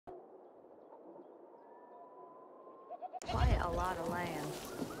a lot of land.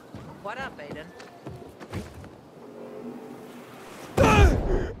 What up, Aiden?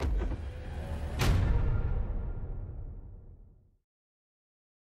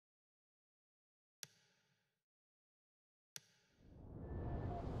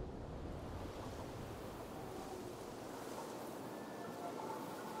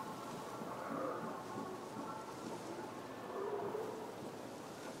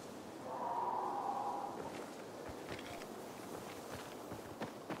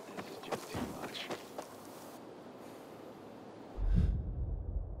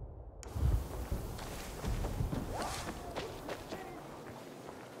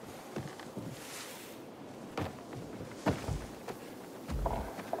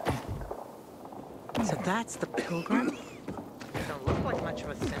 So that's the pilgrim? Don't look like much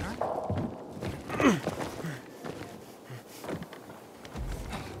of a sinner.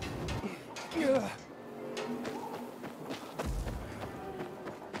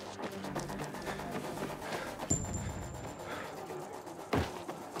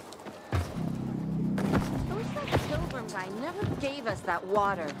 Who's that pilgrim guy? Never gave us that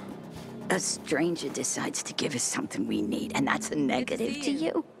water. A stranger decides to give us something we need, and that's a negative to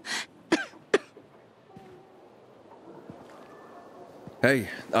you? Hey,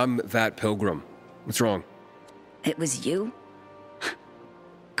 I'm that pilgrim. What's wrong? It was you?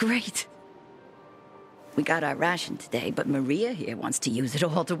 Great. We got our ration today, but Maria here wants to use it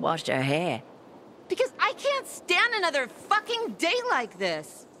all to wash her hair. Because I can't stand another fucking day like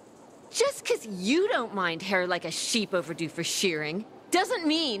this. Just 'cause you don't mind hair like a sheep overdue for shearing, doesn't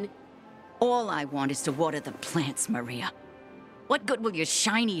mean... All I want is to water the plants, Maria. What good will your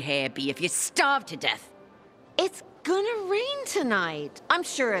shiny hair be if you starve to death? It's gonna rain tonight. I'm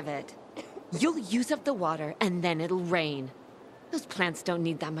sure of it. You'll use up the water, and then it'll rain. Those plants don't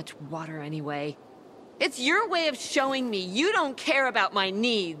need that much water anyway. It's your way of showing me you don't care about my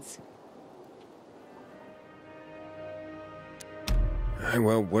needs.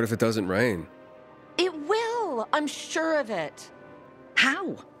 Well, what if it doesn't rain? It will. I'm sure of it.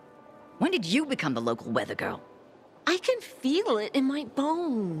 How? When did you become the local weather girl? I can feel it in my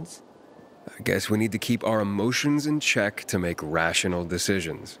bones. I guess we need to keep our emotions in check to make rational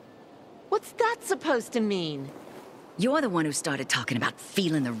decisions. What's that supposed to mean? You're the one who started talking about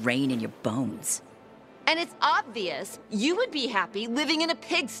feeling the rain in your bones. And it's obvious you would be happy living in a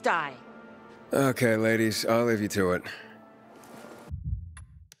pigsty. Okay, ladies, I'll leave you to it.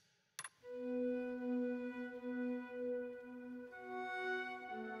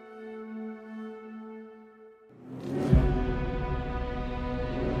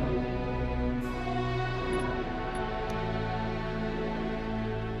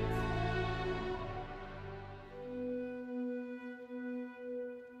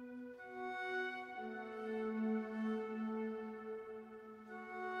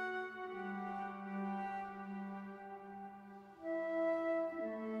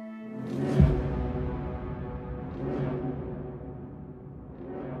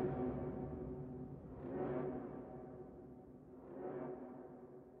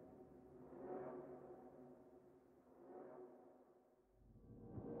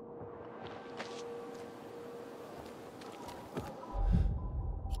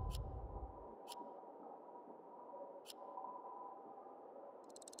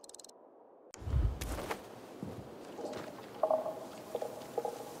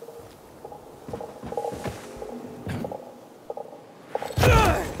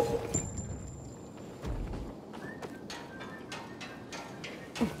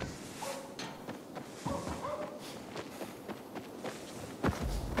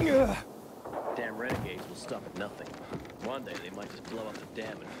 Damn renegades will stop at nothing. One day they might just blow up the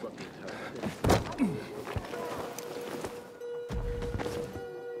dam and flood the entire city.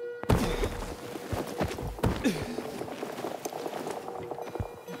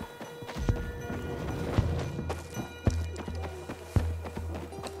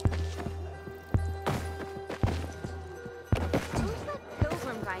 Who's that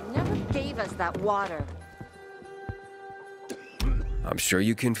pilgrim guy? Never gave us that water. I'm sure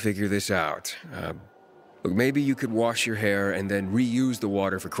you can figure this out. Look, maybe you could wash your hair and then reuse the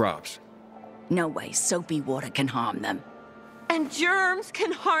water for crops. No way soapy water can harm them. And germs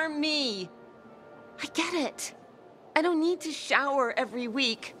can harm me. I get it. I don't need to shower every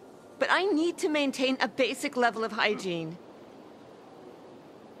week, but I need to maintain a basic level of hygiene.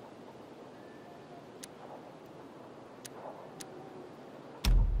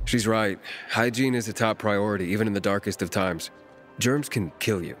 She's right. Hygiene is a top priority, even in the darkest of times. Germs can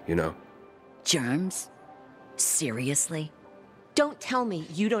kill you, you know. Germs? Seriously? Don't tell me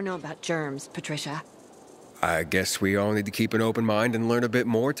you don't know about germs, Patricia. I guess we all need to keep an open mind and learn a bit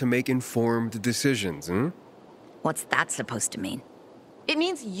more to make informed decisions, hmm? What's that supposed to mean? It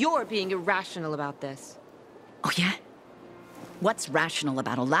means you're being irrational about this. Oh, yeah? What's rational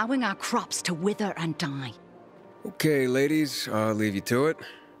about allowing our crops to wither and die? Okay, ladies, I'll leave you to it.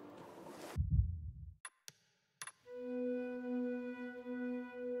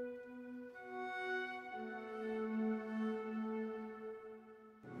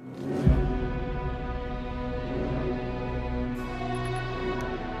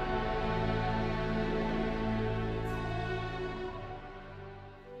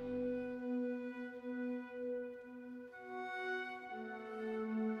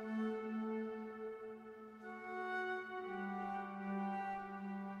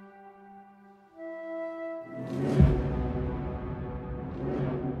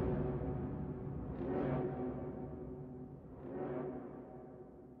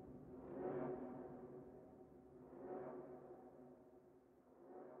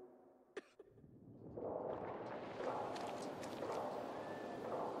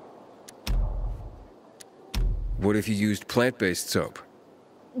 What if you used plant-based soap?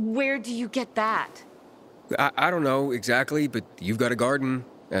 Where do you get that? I don't know exactly, but you've got a garden.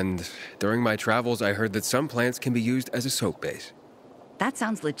 And during my travels, I heard that some plants can be used as a soap base. That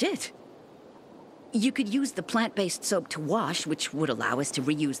sounds legit. You could use the plant-based soap to wash, which would allow us to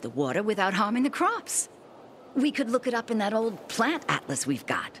reuse the water without harming the crops. We could look it up in that old plant atlas we've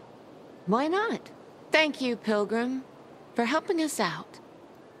got. Why not? Thank you, Pilgrim, for helping us out.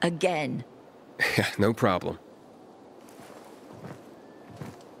 Again. No problem.